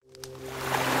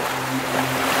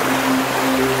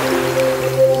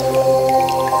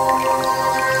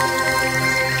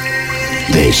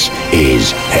This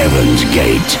is Heaven's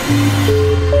Gate.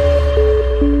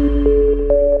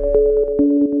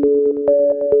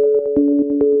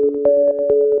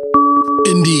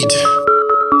 Indeed,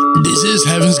 this is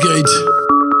Heaven's Gate,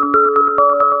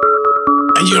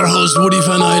 and your host Woody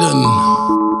Van Eyden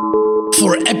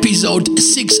for episode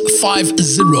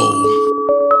 650.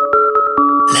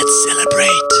 Let's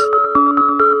celebrate.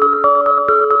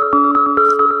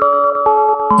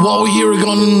 While we're here,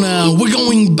 we're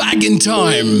going back in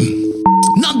time.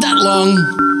 Not that long,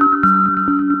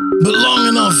 but long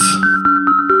enough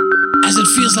as it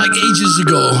feels like ages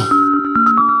ago.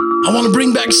 I want to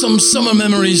bring back some summer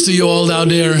memories to you all out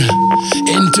there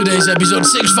in today's episode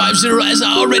 650. As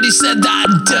I already said that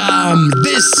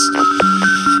this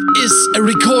is a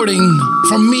recording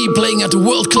from me playing at the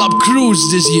World Club Cruise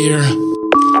this year.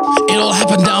 It all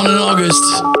happened down in August.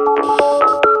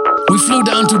 We flew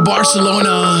down to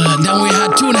Barcelona, then we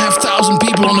had 2,500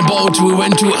 people on the boat. We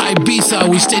went to Ibiza,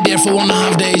 we stayed there for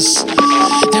 1.5 days.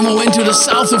 Then we went to the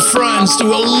south of France, to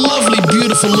a lovely,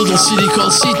 beautiful little city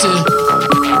called Site.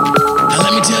 And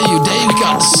let me tell you, they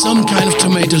got some kind of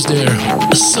tomatoes there.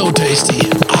 So tasty.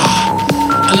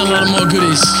 And a lot of more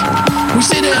goodies. We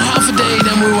stayed there half a day,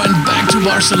 then we went back to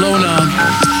Barcelona.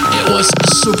 It was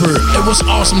super. It was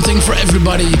awesome thing for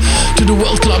everybody. To the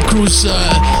World Club Cruise,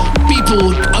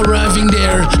 people arriving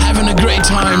there, having a great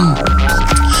time.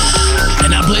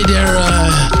 And I played there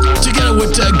together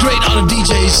with great other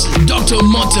DJs, Dr.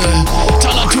 Motte,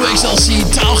 Tala 2XLC,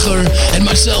 Talger, and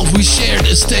myself. We shared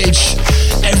a stage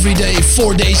every day,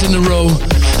 4 days in a row.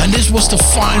 And this was the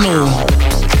final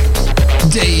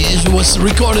day. It was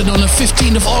recorded on the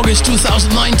 15th of August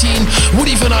 2019.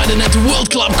 Woody Van Eyden at the World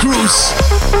Club Cruise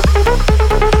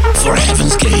for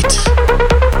Heaven's Gate.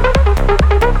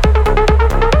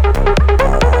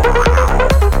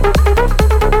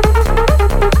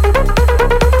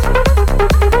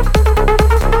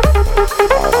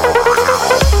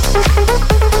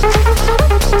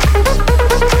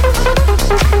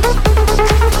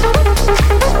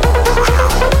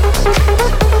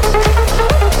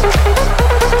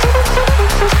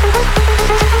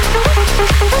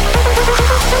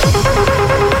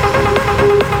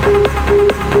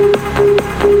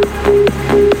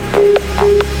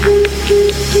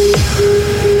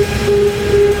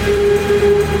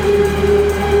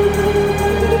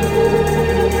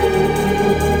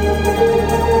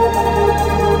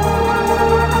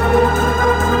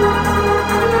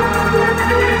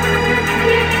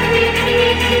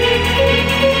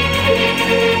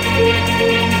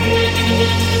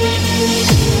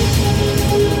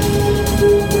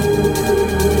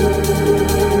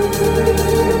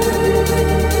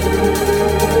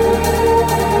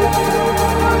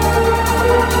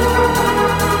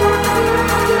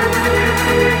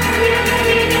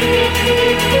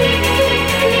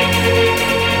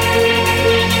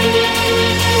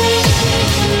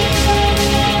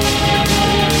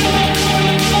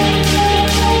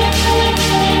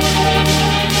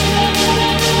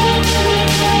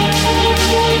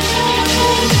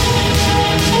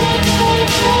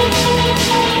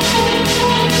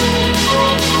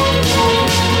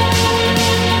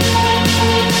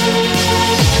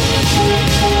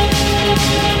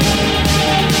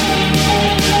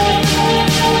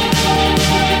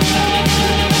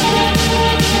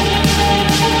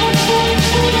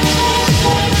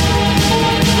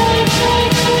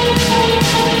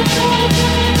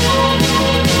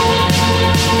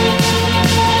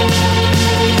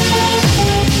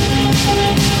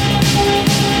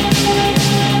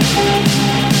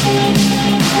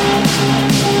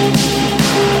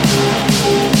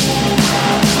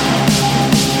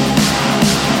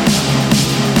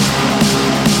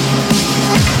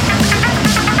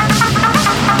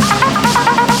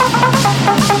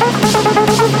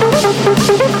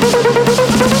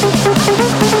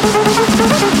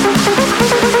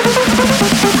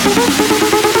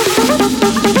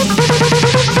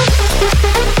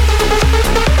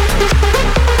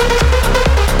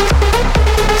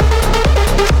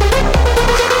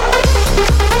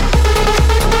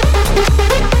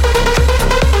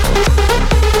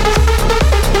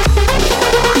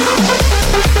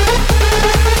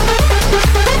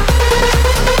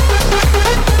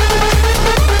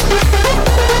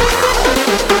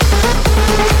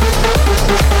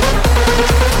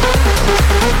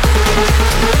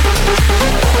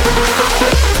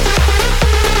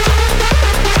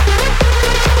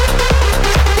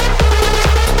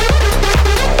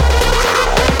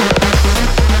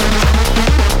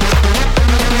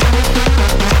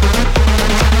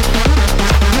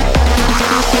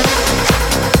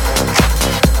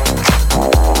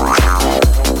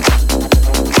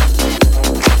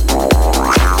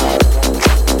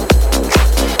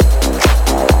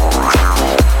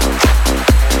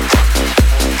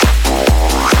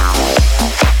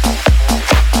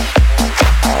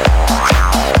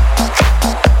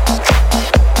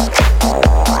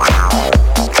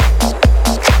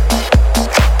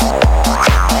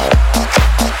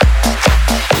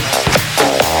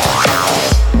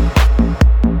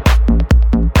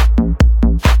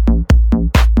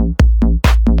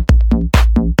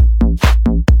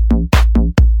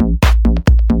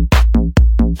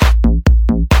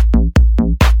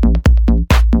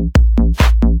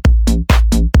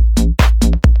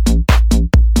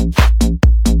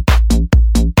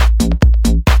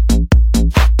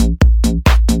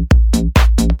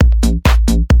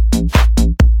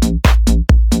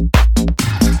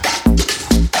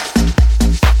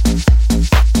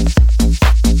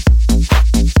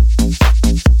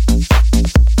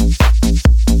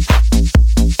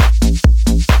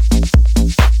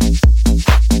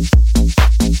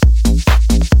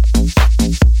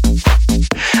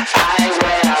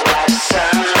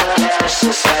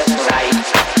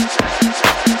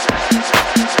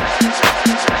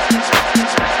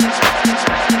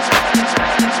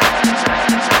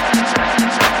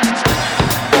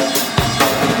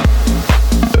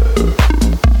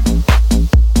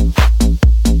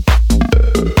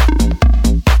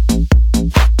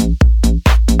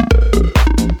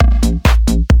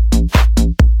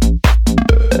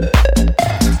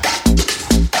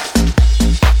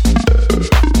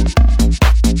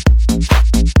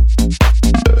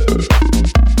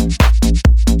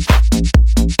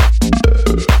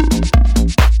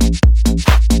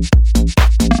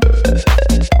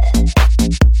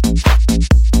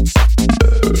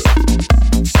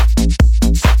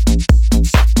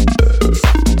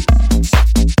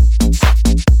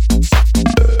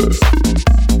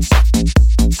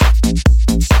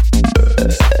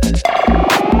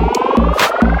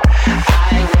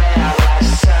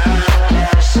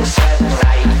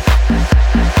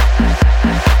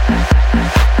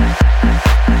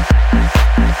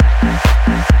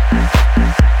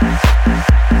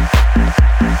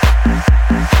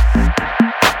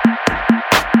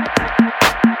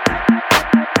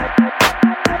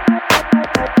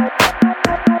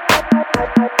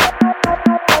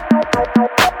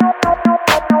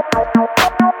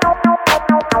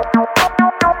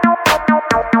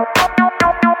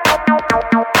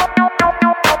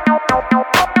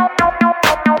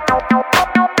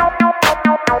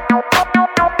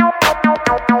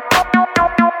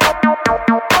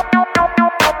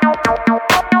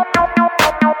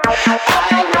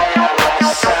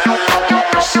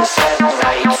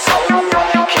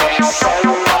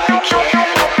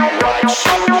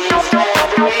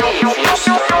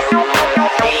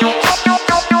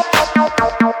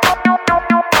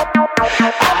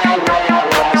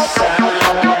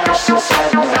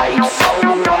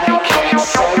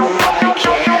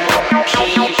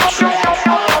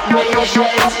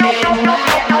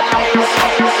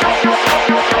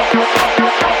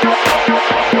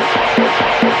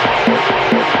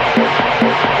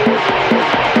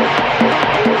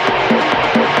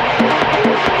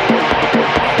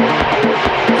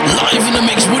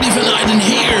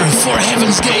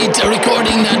 Heaven's Gate, a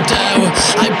recording that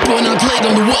when I played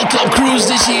on the World Club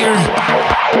Cruise this year.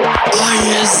 Oh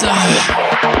yes,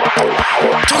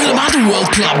 talking about the World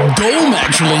Club Dome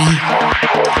actually.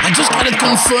 I just got it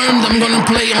confirmed. I'm gonna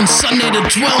play on Sunday the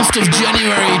 12th of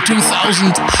January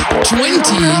 2020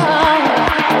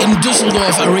 in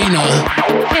Düsseldorf Arena.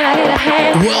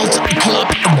 World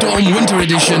Club Dome Winter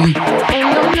Edition.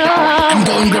 And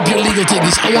go and grab your legal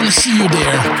tickets. I want to see you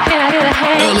there.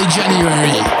 Early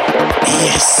January.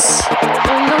 Yes.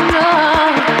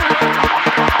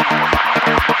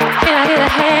 Can I get a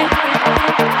hand?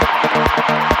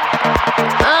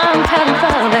 I'm having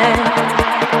fun, man.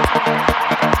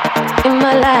 In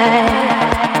my life.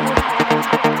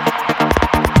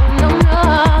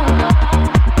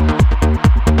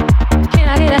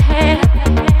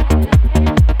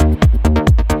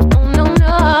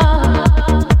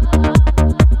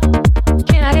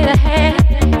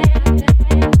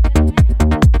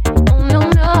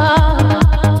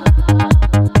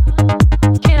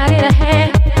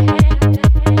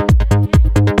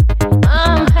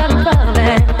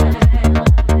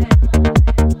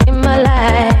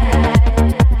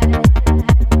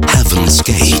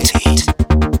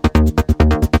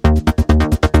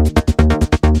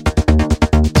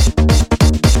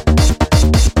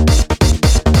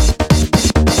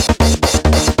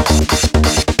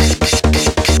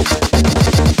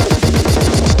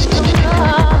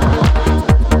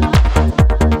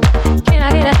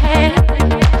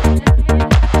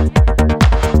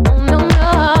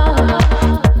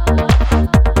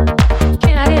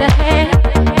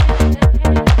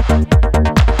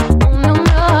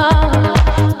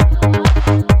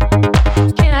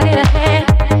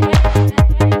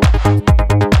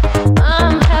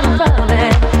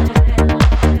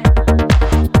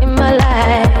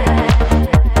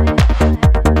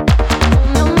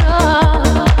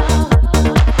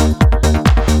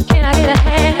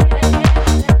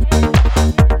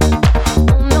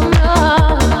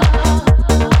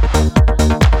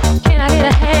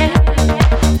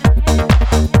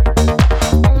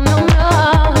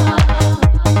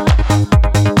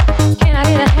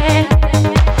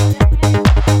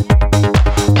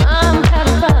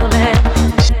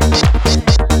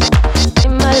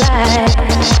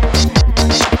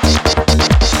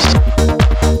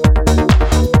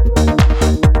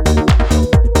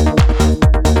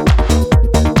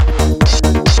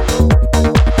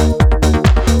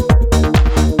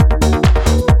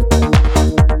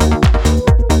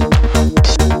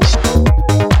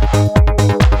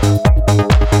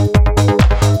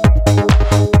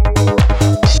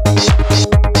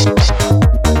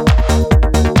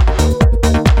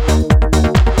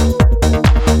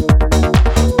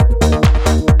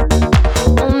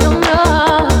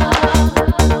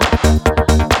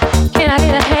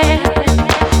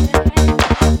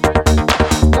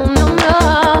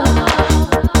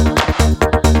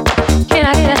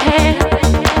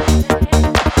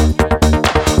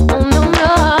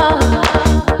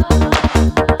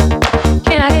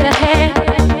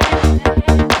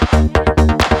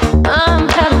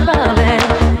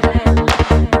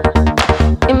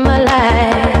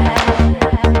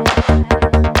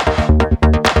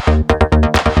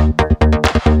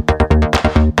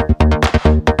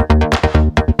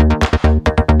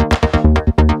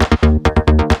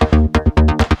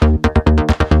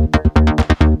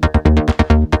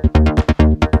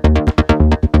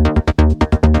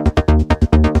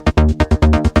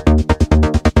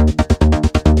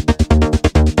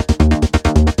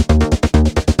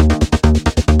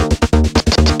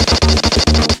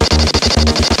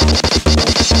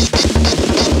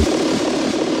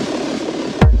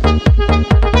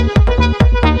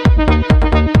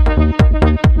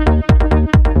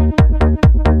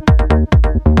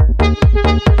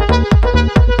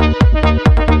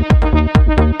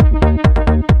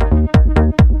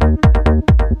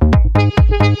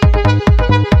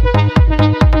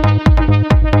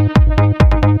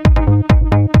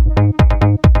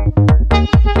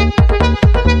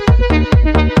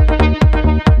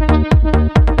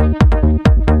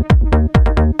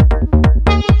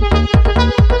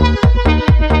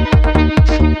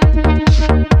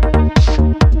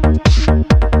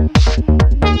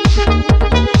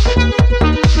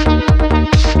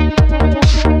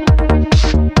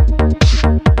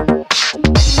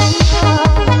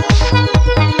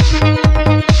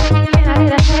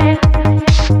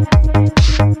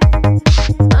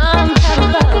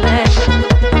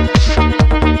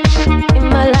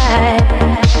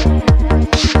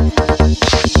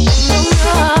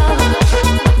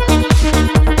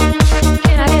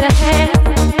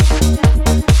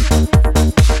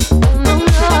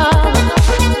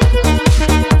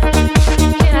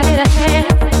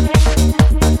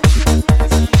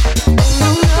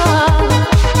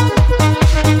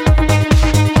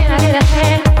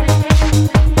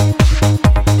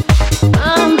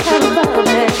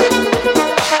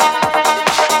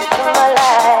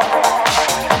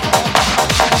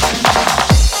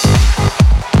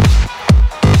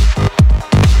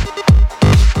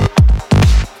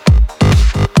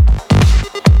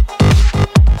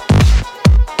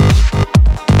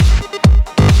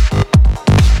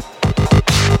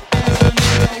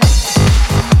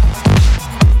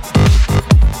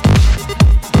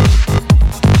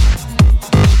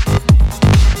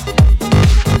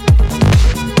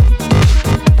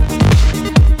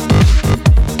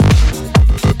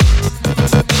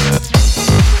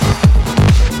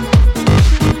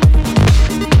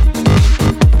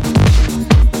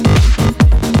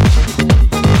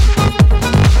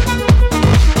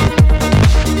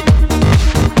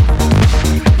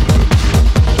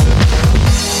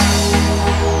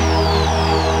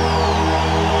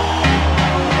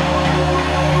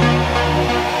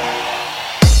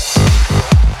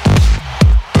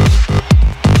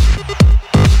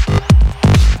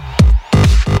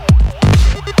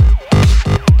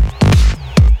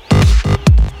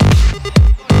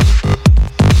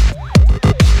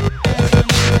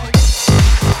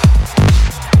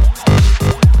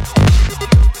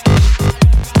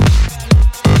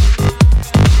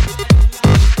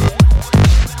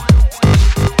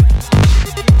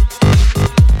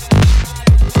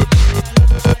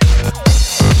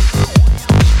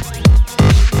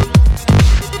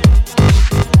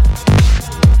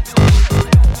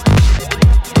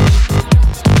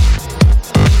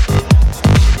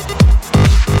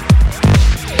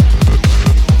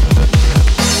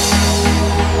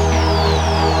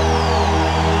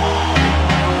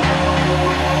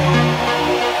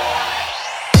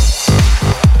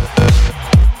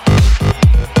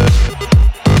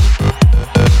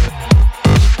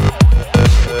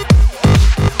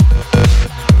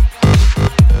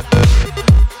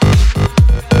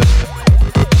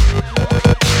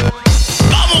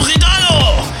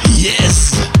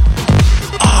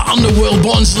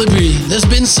 One Slippy. There's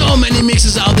been so many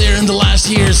mixes out there in the last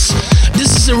years.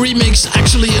 This is a remix,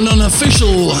 actually an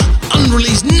unofficial,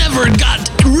 unreleased, never got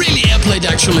really airplayed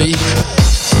actually.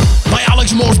 By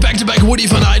Alex Morph, back-to-back Woody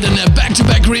Van Eyden, a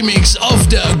back-to-back remix of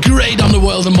the great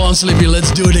Underworld and One Slippy.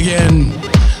 Let's do it again.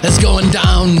 Let's go on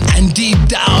down and deep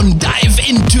down, dive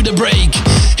into the break.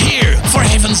 Here for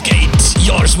Heaven's Gate,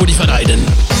 yours Woody Van Eyden.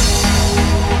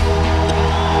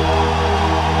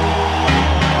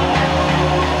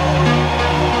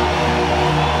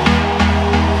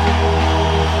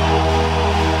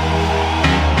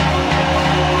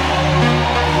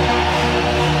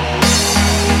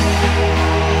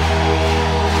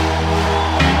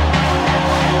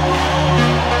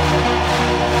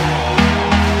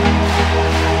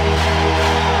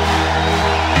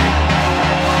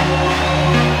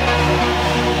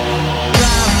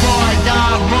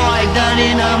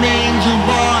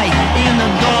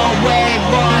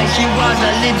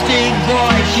 Lipstick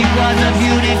boy, she was a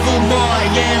beautiful boy,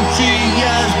 and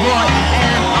tears boy,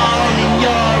 and all in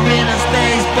your inner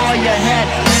space boy, you had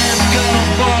hands girl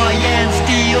boy, and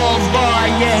steel boy,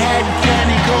 you had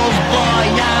chemicals boy,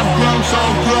 I've grown so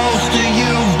close to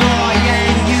you boy,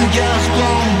 and you just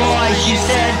grown boy, she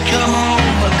said come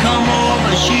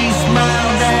over, she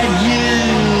smiled at you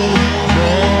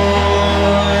boy,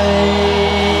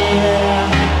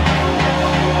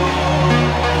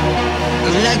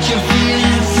 let your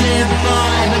feelings slip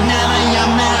by, but never your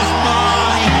mask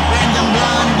boy. Random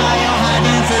blonde by your high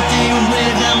density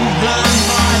rhythm, blonde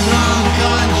by blonde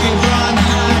country, blonde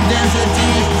high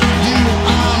density. You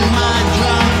are my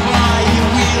drug boy, you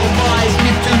real boy,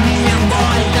 speak to me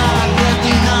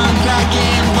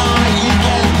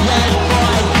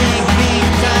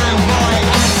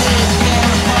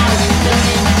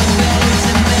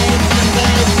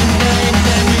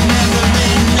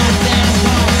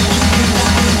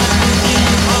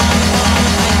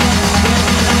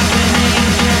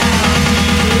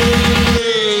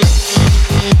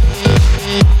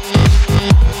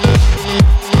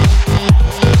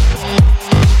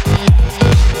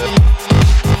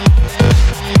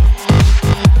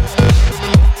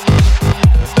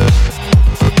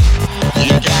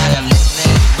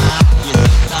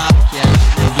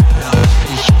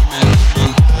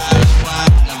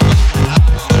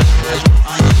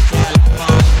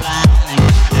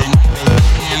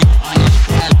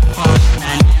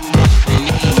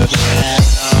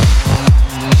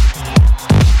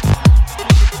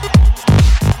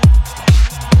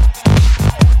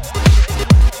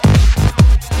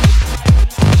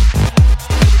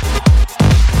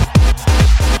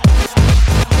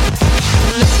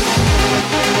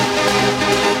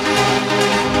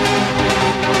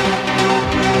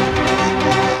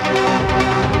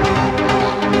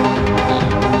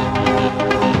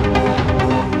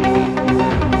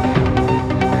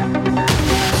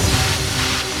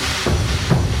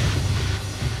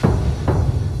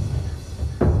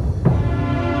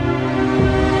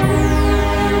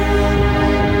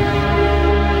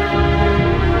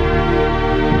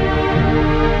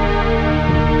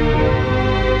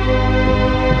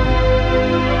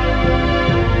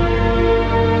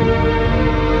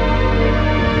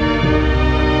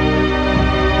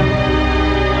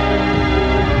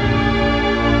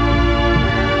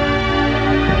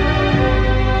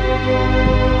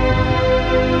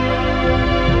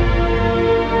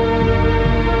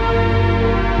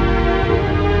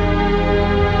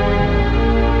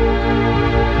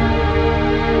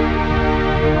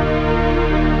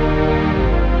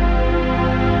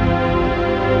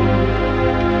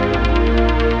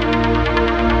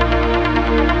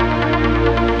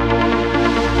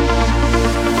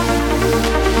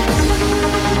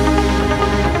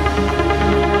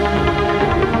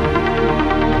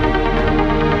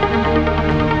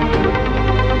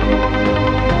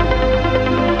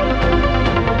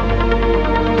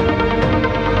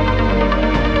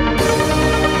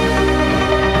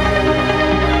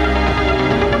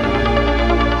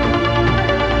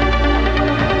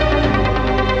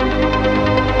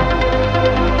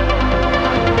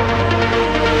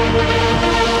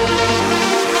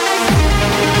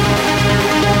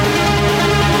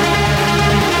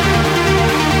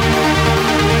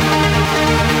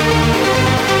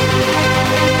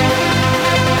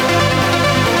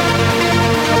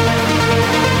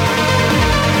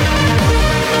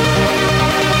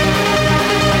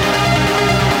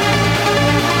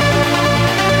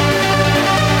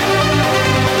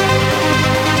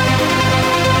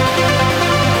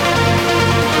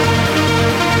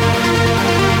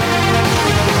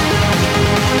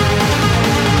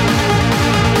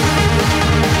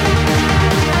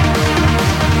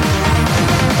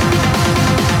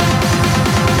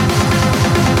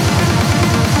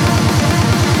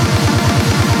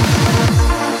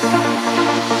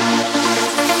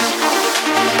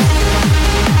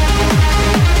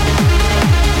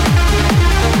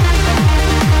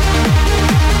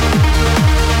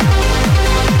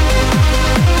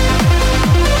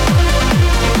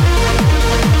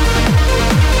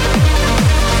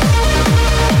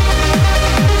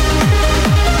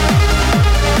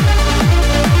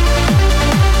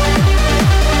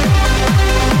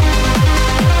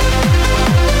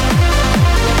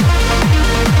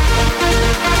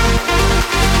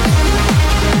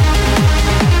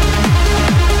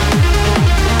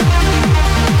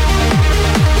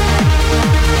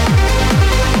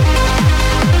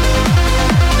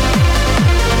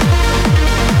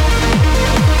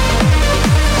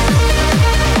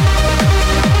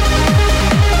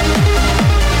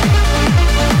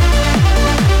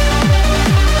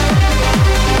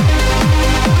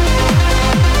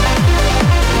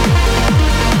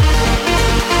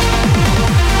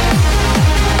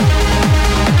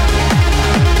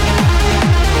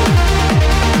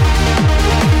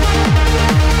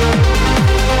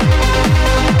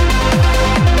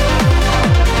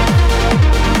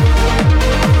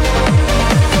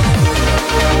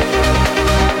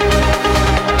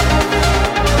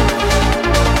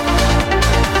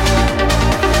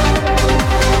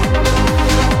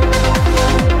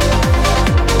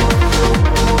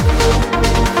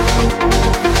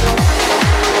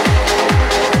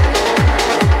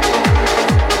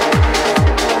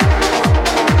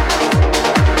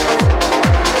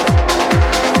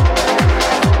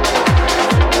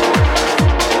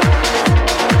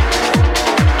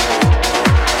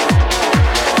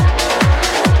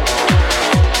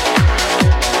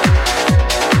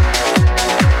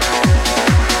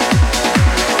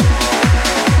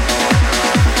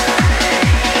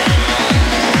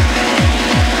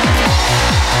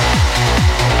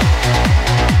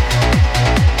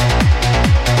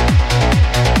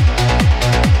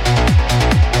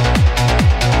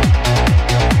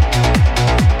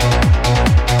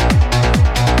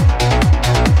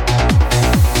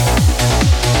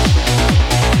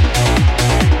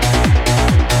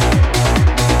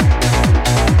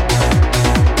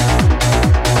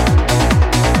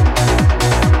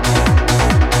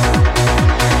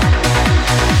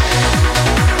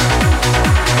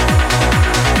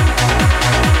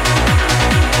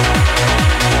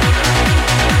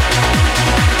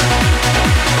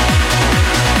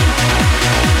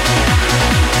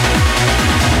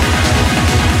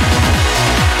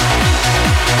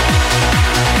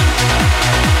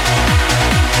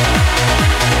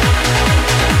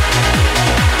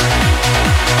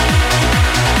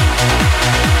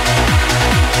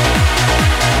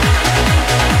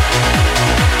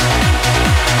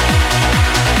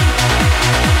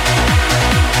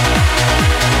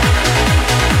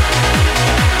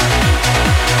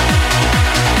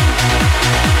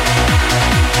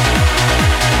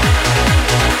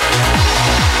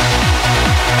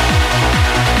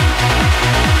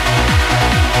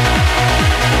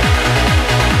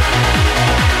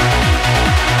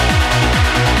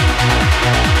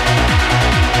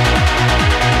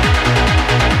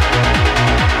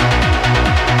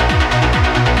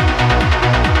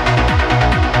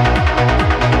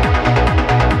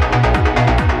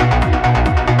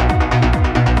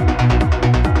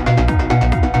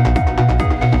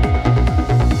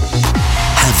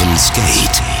Heaven's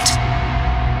Gate.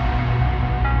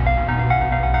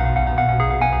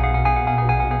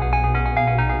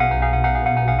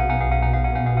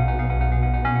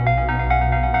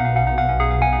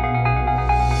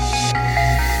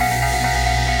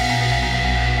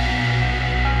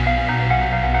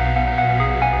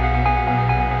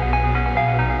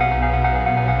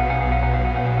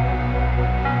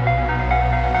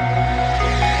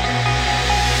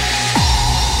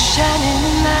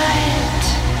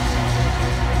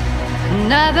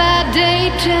 Another day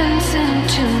turns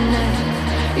into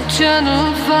night,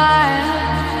 eternal fire.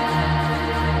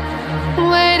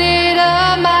 Waited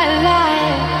all my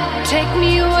life, take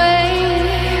me away,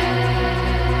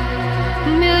 a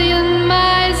million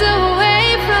miles away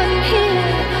from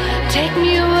here. Take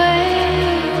me away,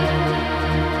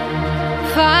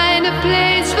 find a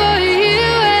place for you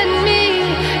and me.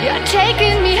 You're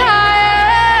taking me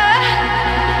higher,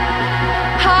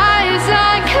 high as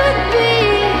I could be.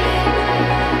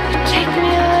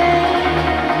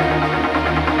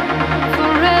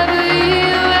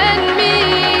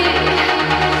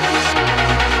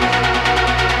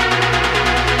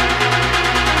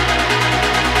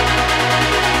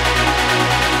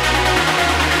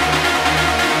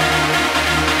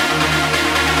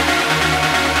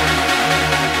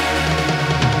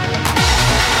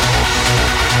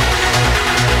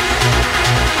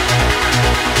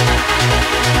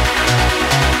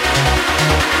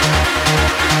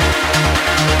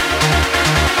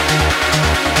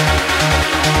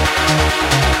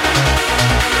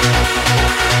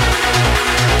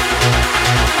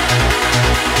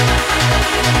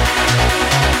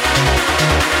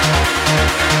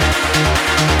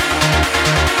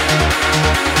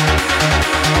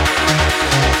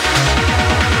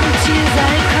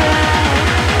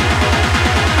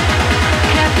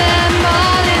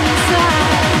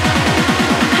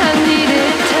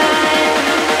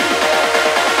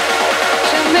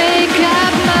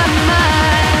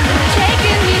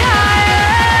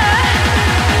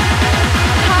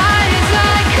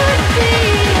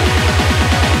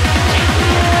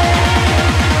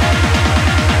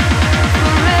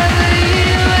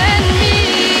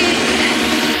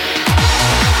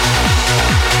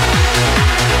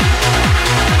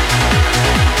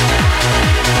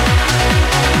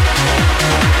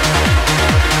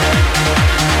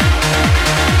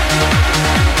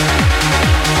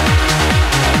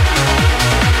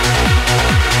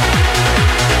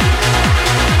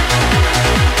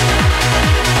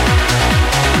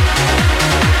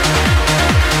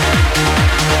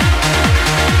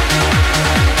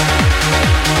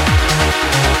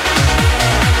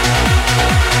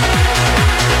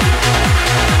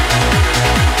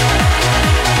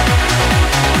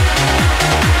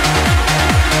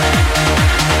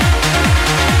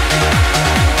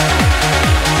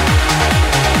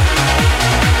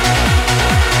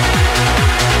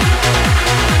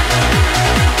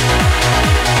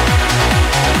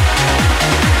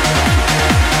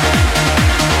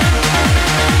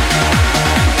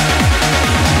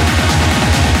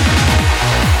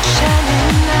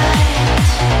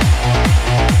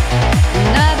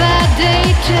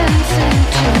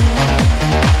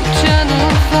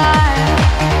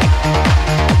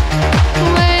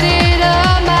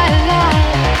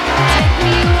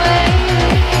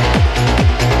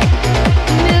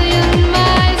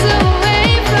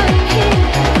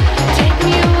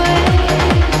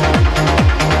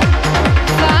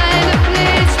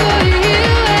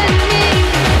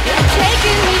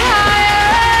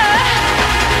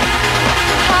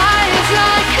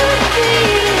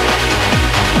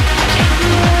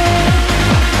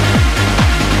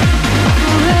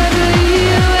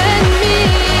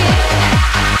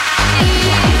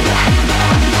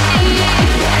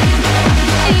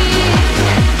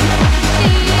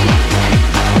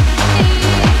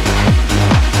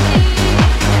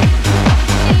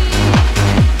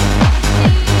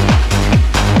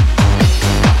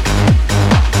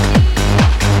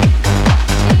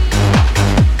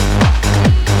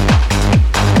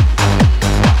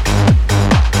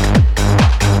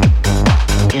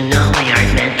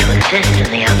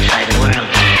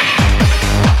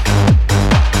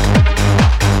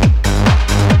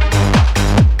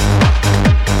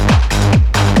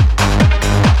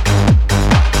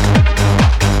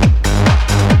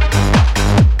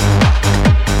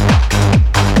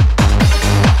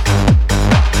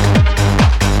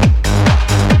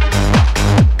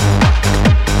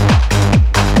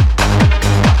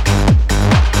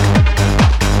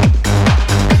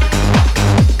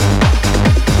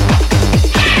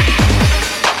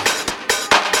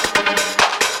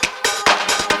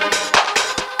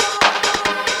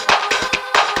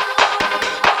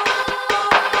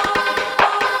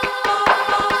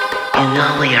 You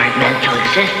know we aren't meant to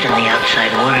exist in the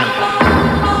outside world.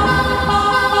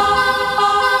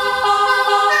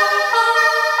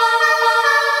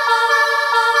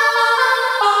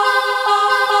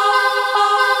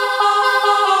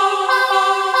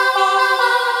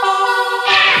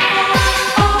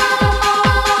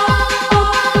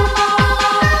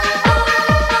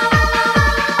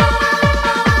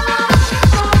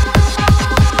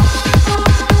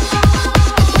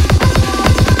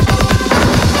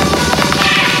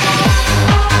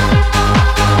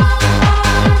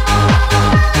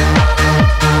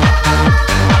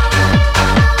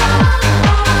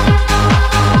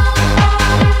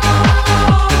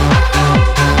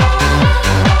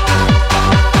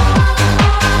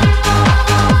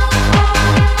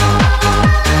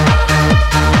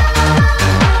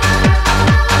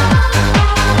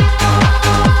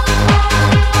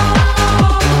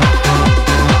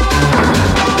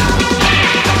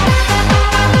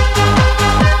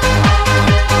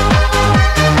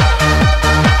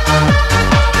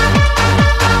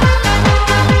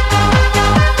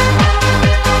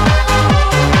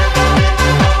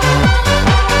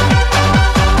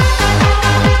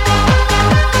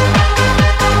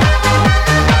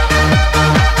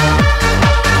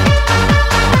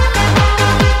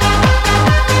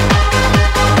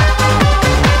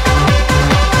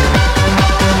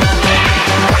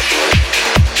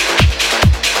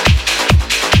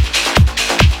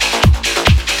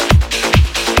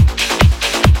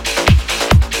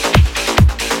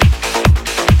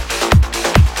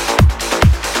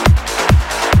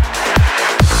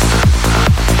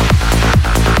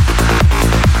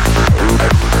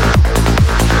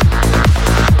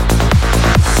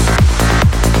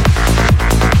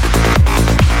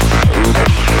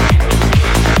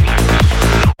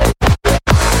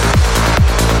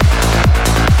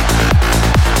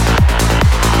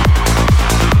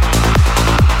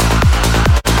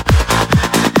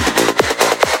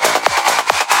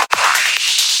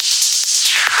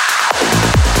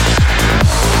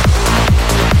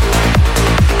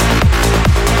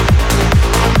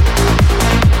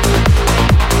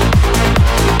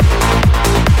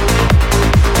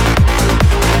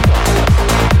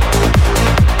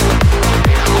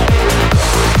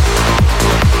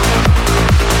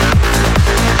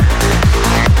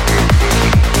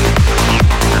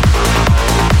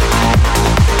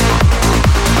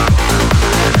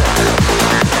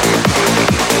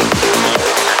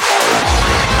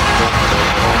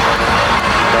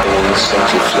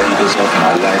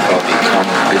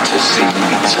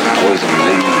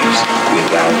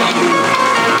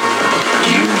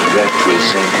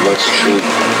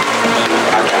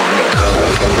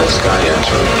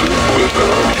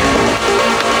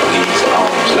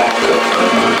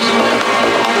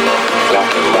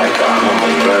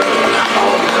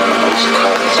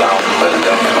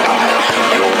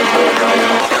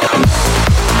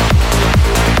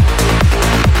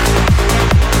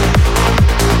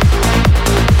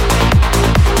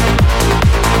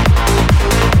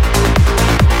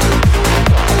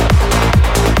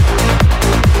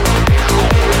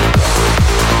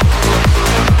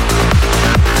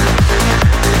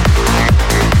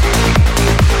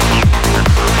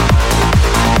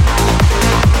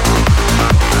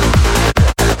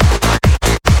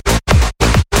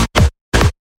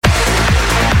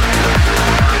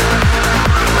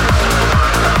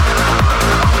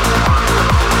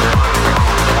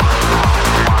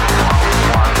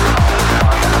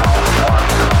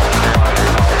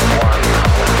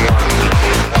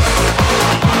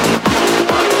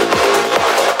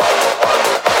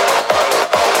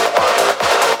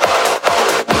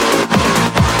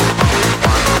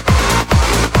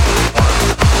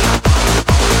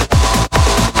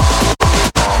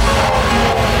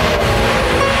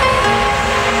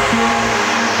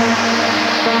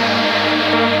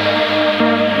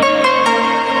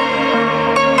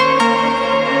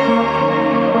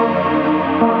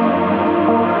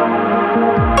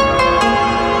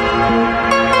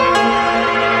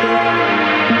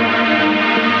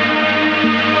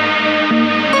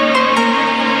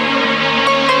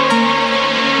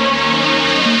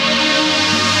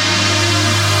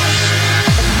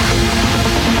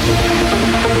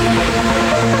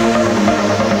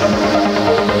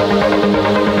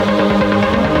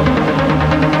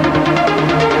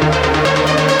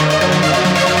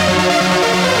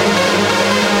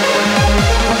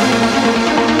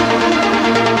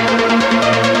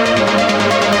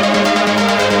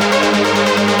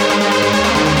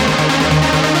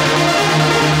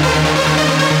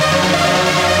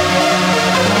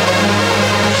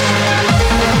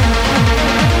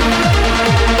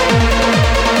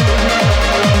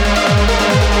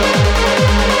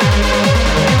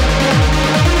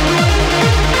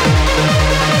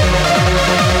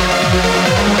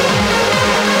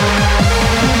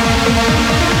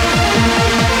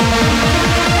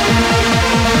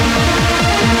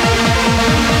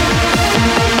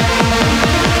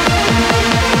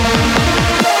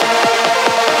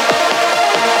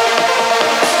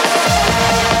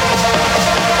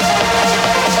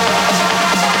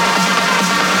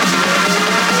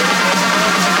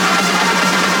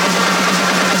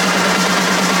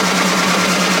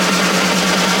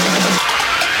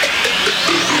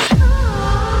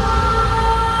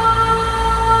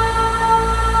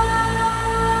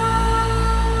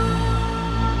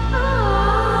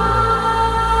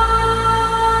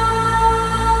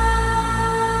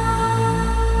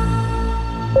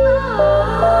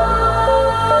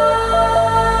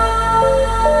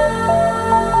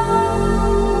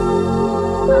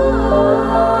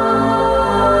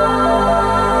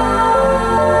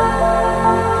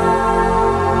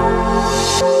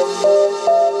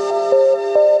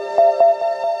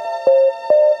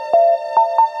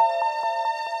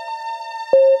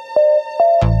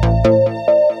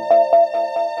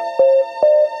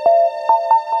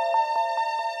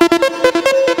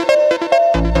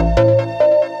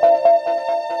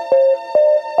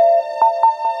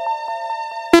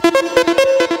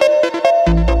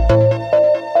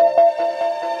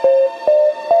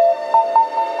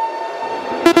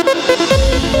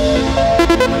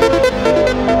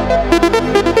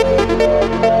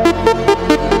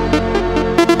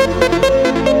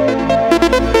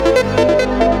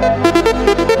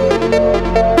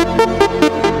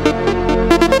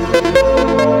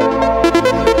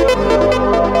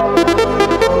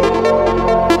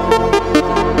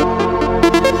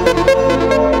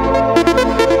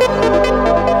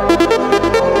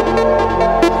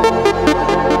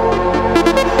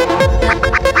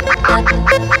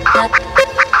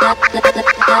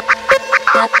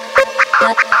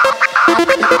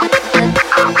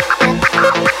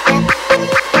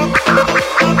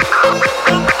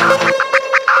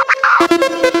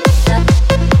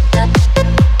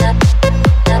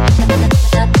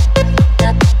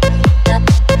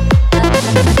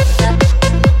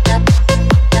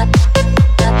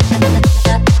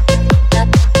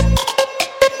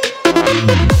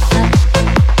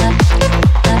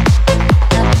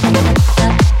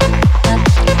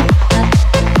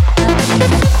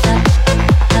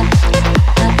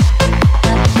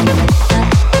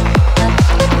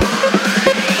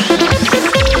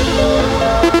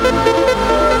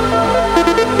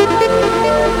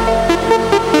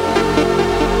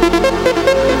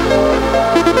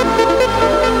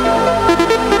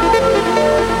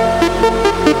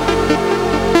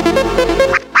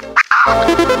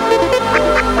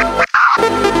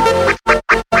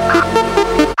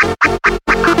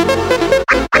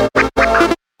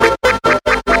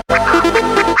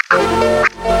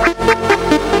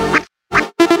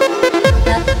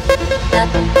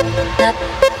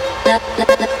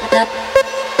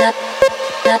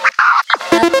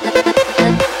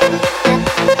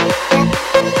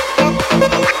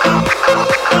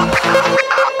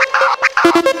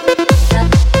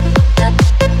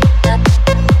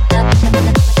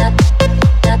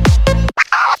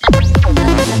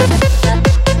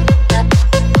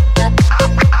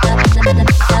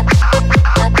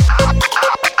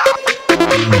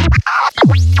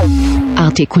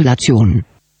 Artikulation.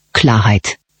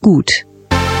 Klarheit. Gut.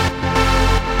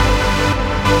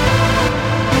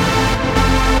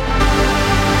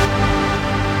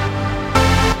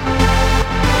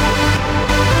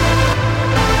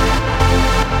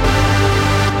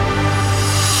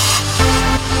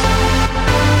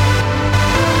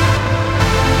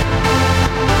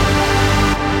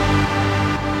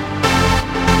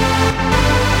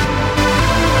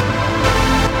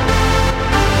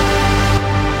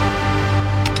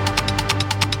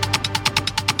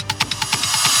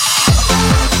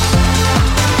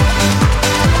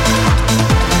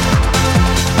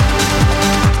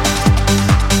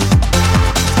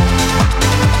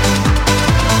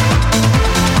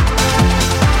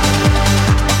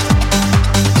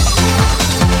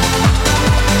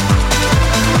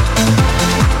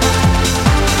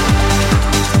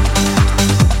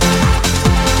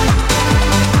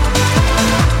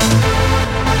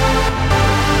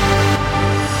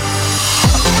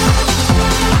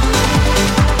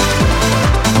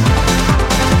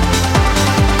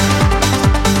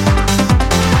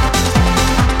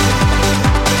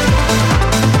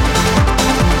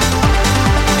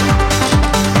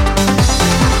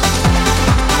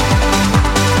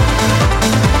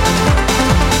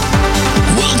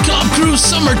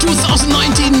 Summer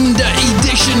 2019, the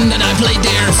edition that I played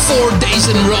there 4 days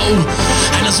in a row.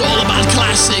 And it's all about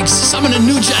classics, some in the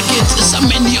new jacket,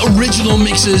 some in the original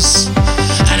mixes.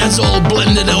 And it's all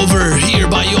blended over here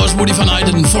by yours, Woody van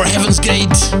Eyden, for Heaven's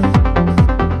Gate.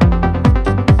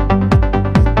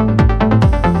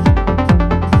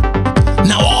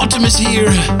 Now autumn is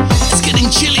here, it's getting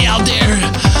chilly out there.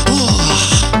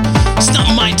 It's not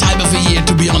my type of a year,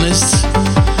 to be honest.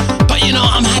 But you know,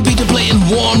 I'm happy to play in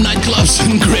warm nightclubs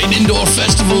and great indoor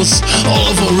festivals all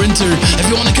over winter. If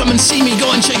you want to come and see me,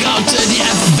 go and check out the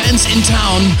app Bands in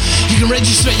Town. You can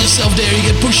register yourself there, you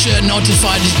get push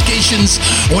notifications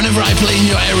whenever I play in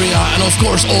your area, and of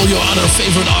course all your other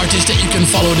favorite artists that you can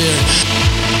follow there.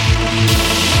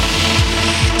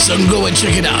 So go and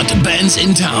check it out, Bands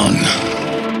in Town.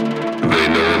 They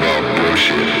know about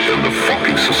bullshit in the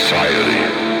fucking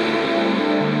society.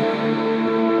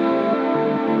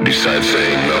 Besides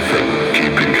saying nothing,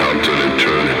 keeping count till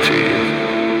eternity.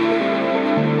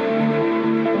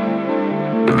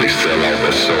 They sell out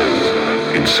their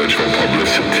soul in search for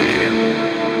publicity.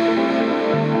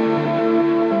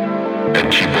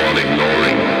 And keep on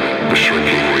ignoring the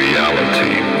shrinking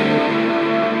reality.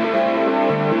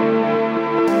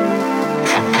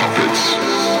 For puppets.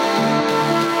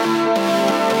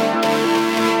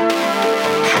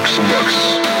 Fuck some bucks.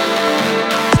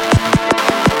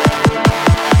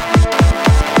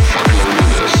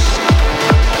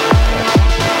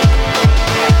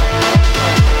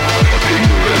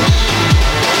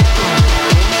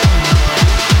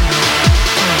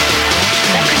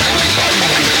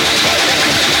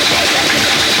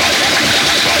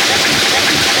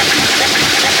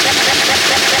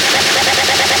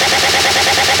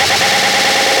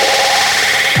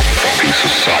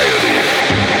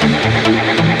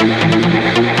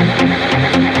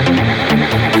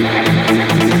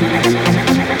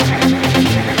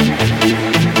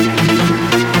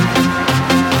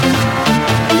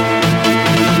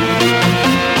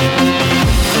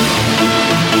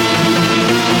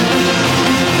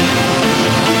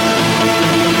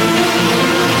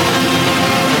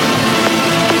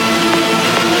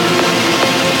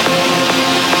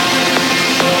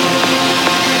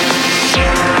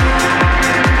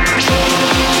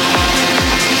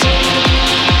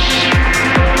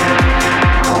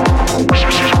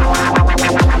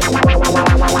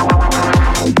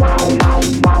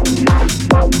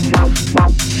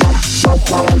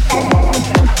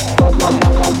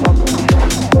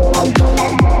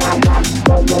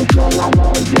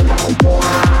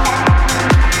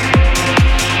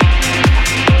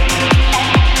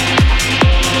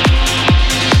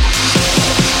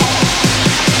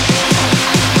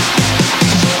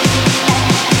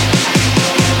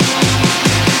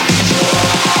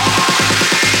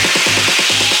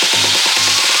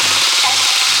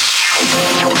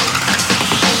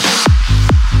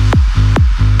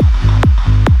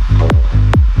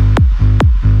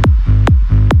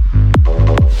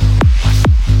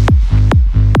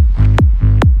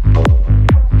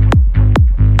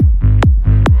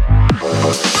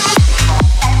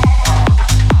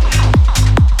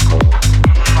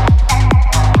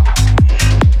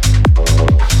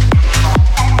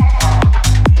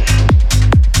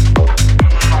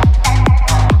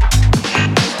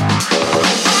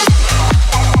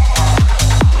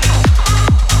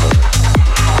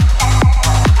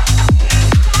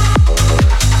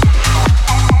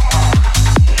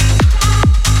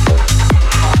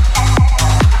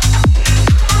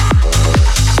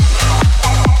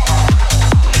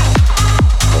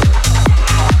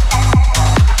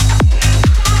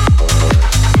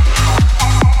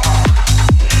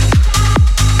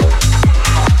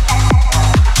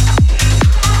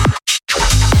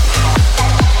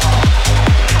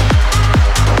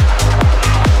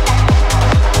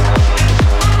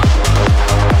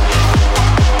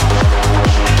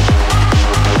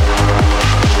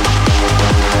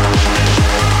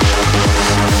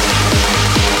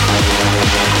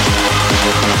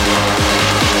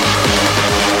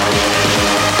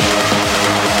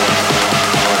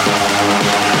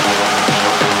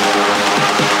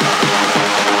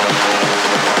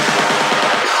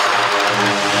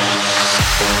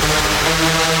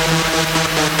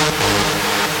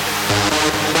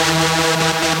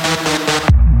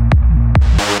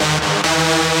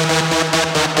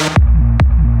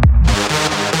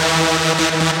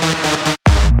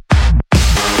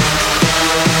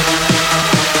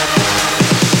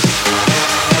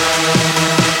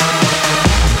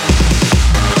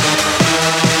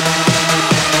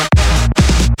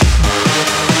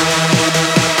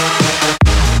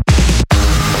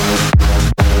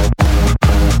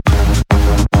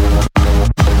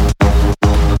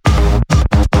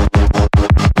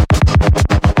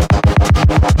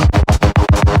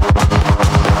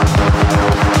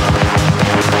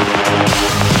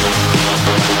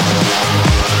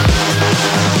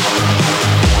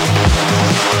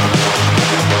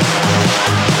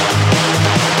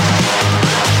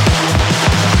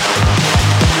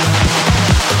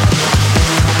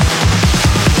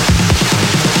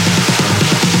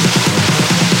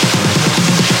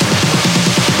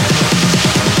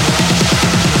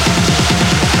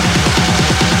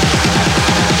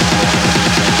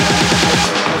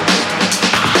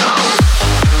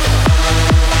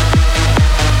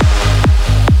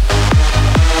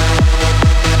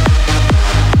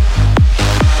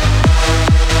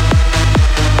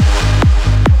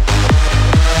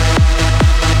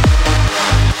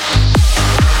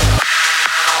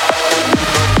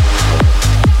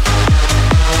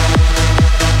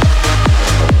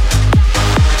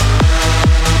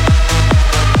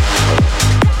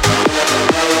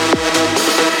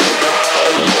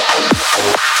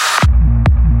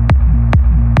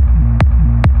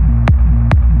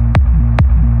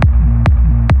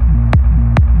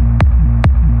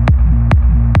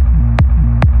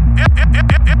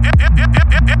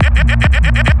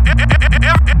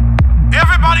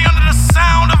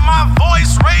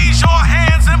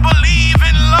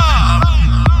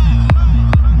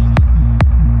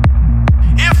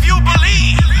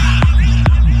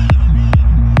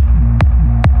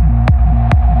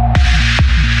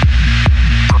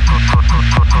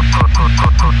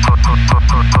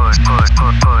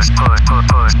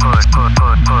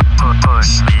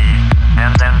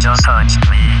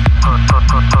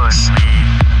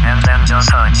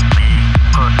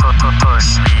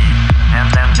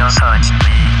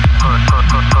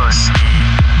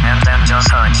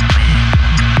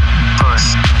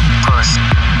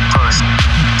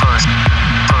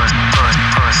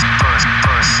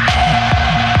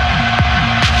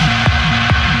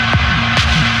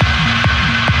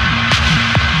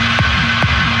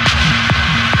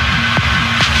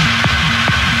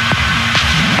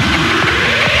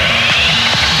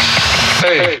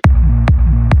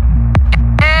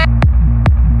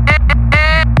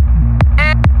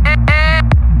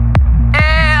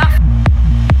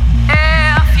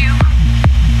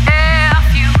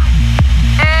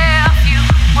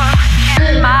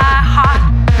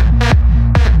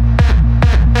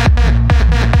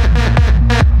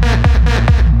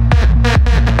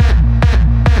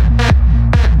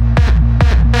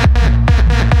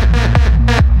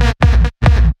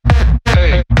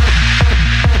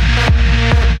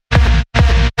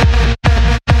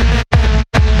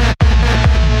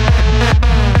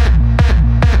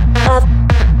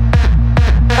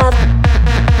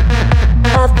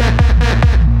 I've been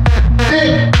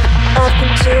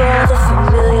to all the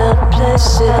familiar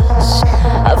places.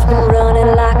 I've been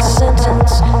running like a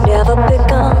sentence, never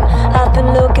begun. I've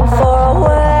been looking for a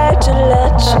way to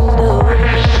let you know.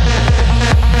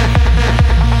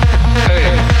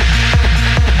 Hey.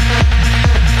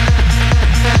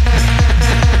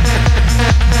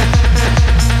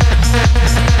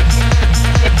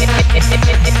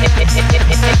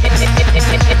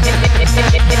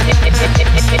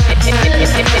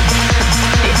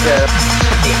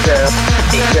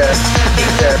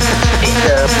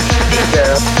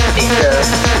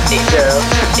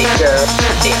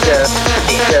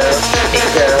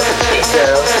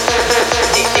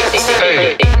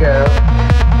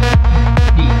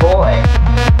 D-boy,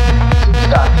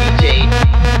 superstar DJ.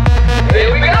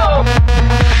 Here we go.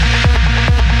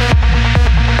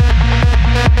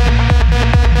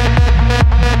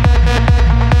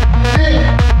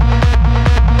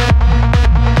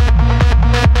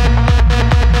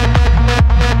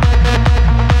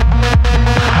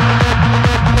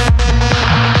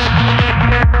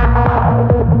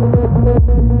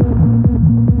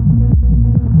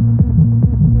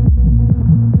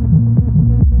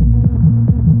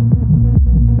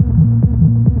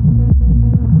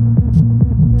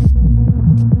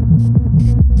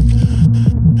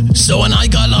 So when I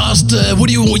got asked,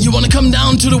 would you want to come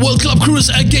down to the World Club Cruise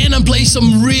again and play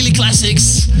some really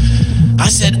classics? I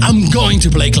said, I'm going to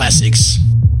play classics.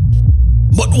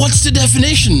 But what's the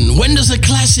definition? When does a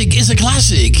classic is a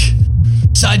classic?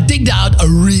 So I digged out a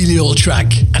really old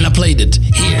track and I played it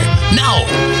here. Now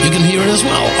you can hear it as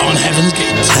well on Heaven's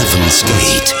Gate. Heaven's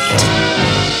Gate.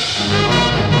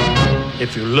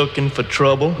 If you're looking for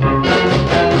trouble,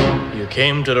 you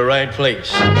came to the right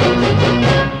place.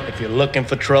 If you're looking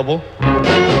for trouble,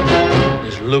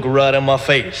 just look right in my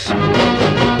face.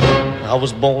 I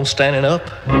was born standing up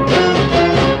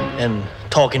and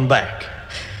talking back.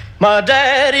 My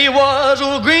daddy was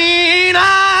a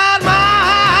green-eyed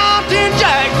mountain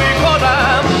jack because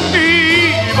I'm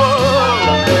evil.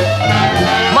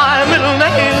 My middle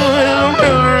name is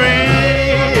Mary.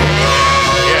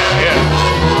 Yeah.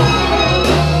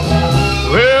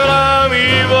 Well, I'm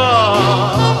evil.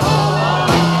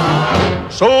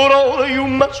 So don't you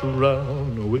mess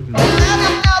around with me.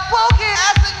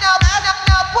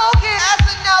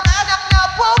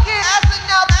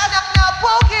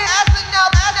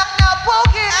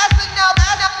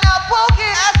 Poke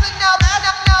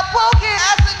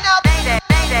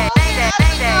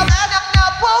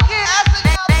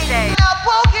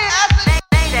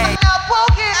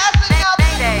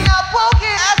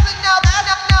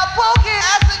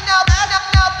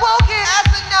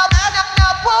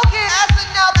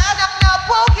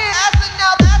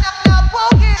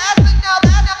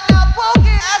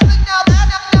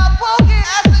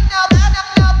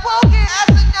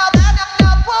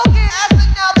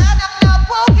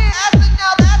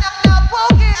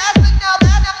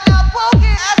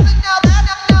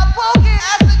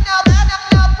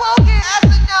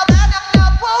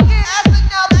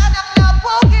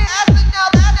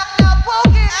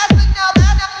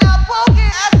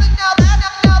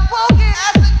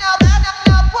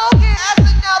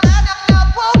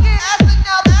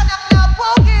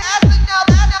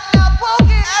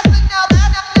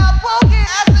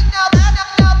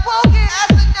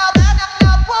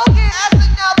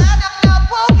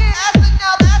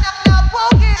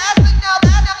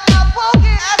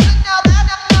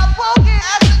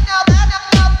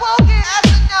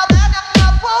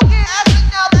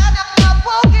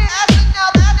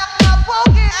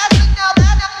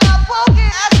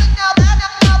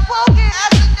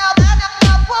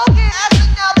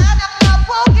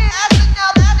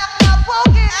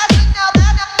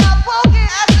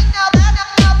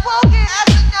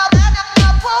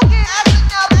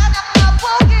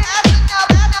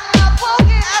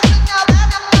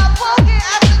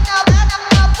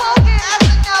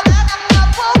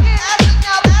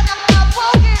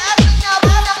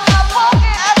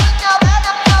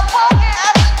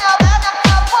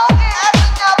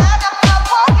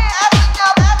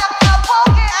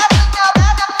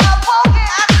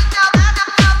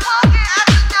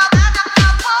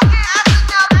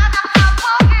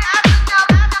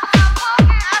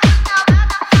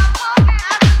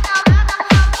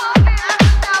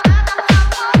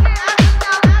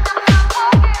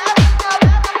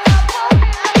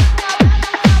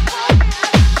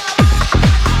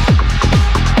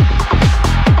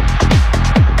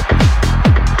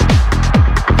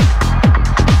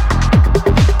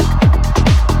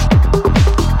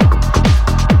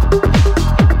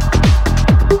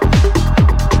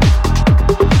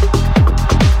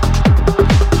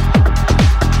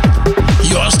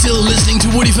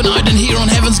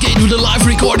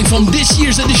recording from this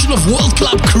year's edition of World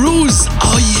Club Cruise.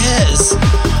 Oh yes,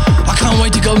 I can't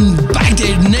wait to come back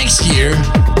there next year.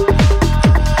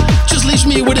 Just leaves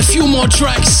me with a few more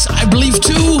tracks, I believe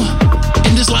 2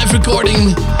 in this live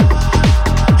recording.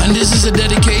 And this is a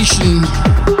dedication.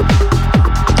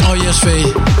 Oh yes, Faye,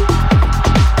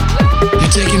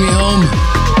 you're taking me home.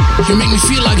 You make me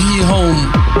feel like you're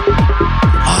home.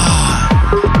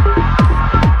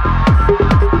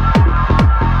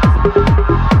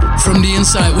 From the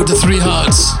inside with the 3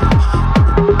 hearts.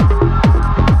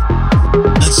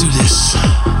 Let's do this.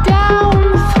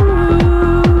 Down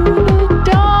through the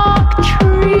dark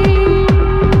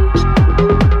trees,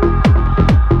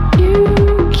 you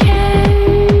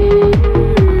came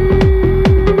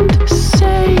to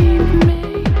save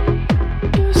me.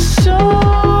 You're so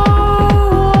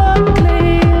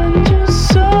ugly and you're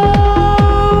so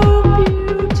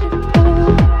beautiful.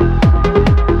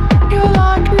 You're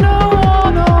like no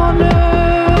one on earth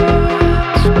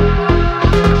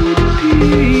could be.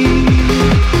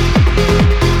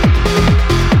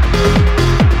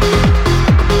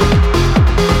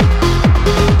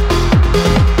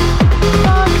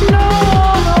 Like no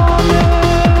one on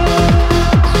earth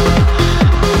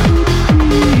could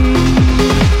be.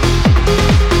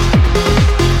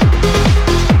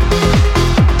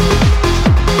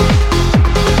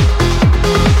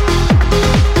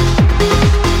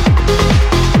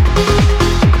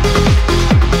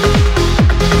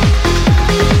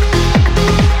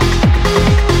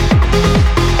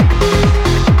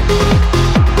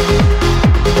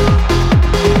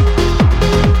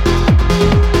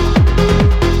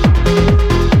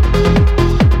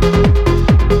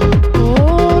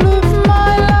 All of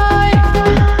my life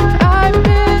I've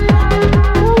been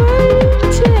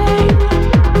waiting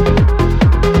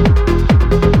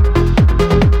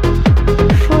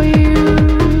for you.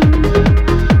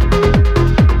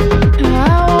 I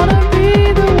wanna be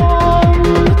the one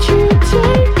that you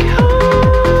take home.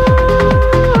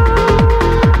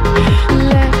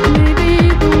 Let me be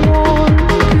the one,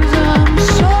 'cause I'm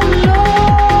so lonely.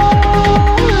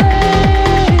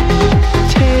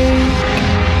 Take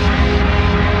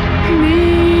me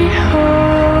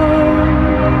home.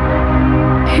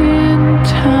 In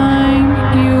time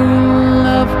you'll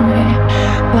love me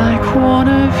like one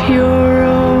of your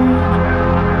own.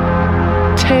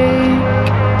 Take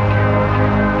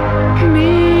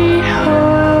me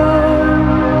home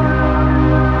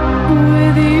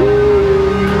with you.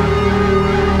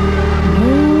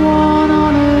 No one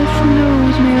on earth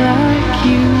knows me like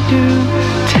you do.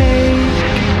 Take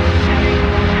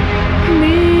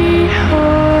me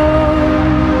home.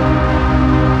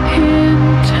 In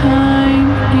time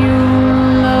you'll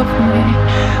love me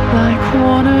like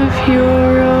one of your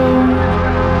own.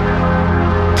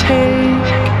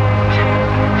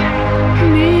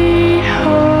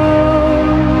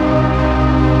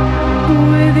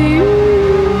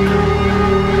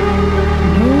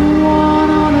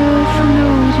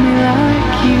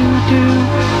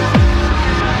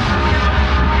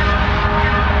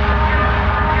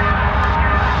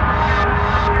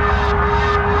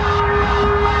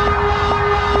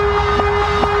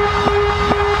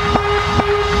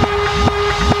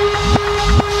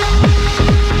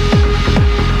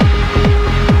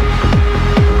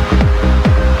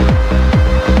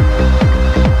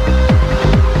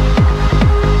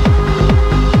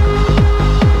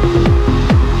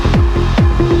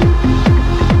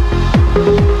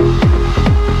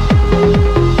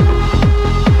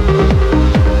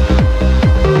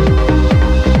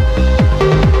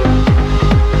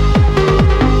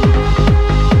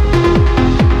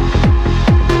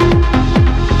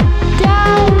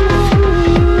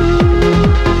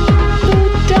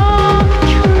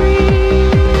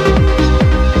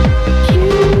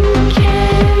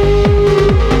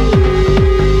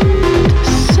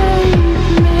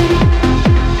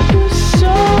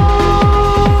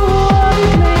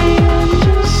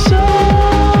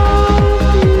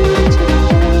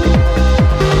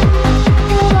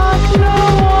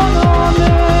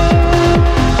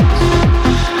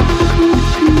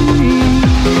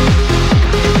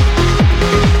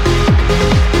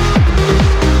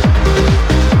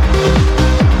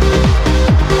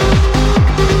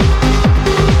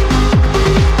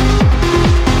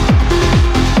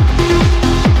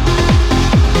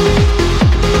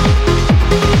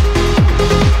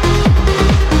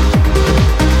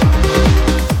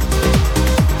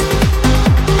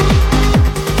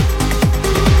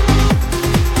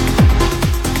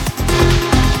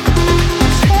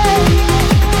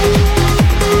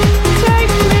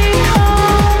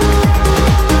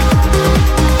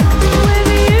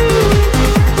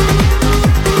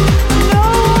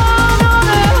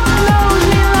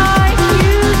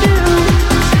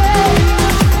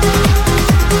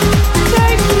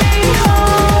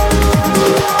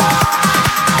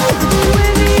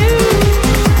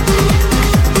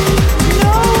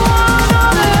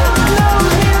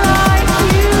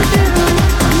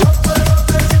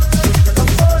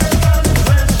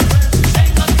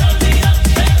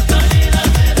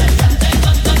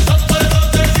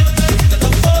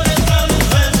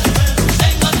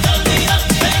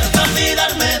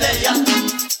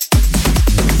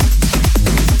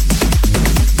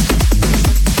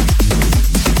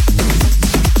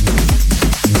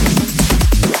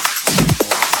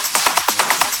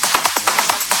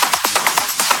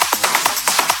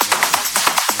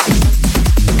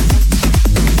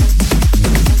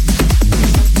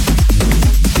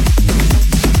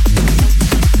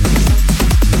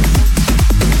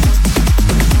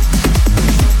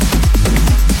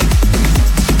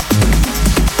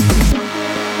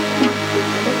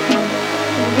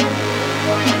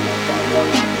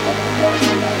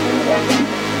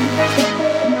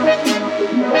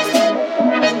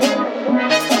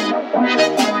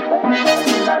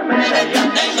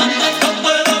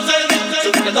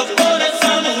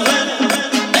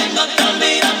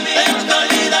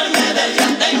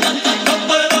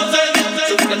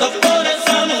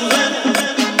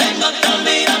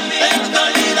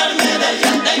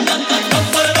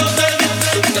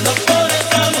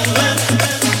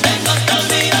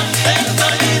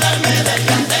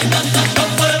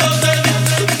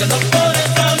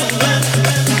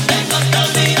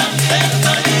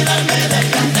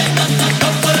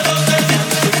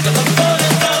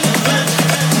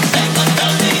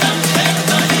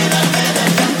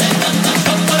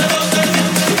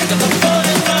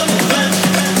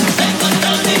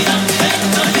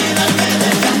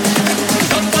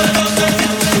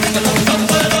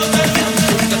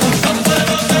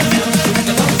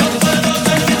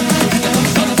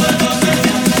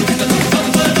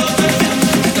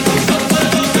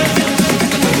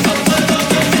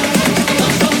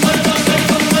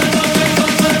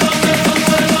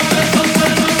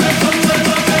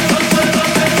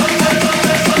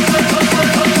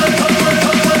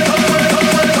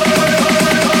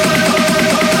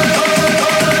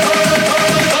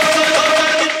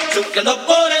 loqueando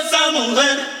por esa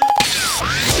mujer.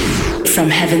 From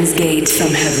Heaven's Gate,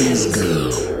 from Heaven's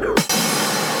Gate.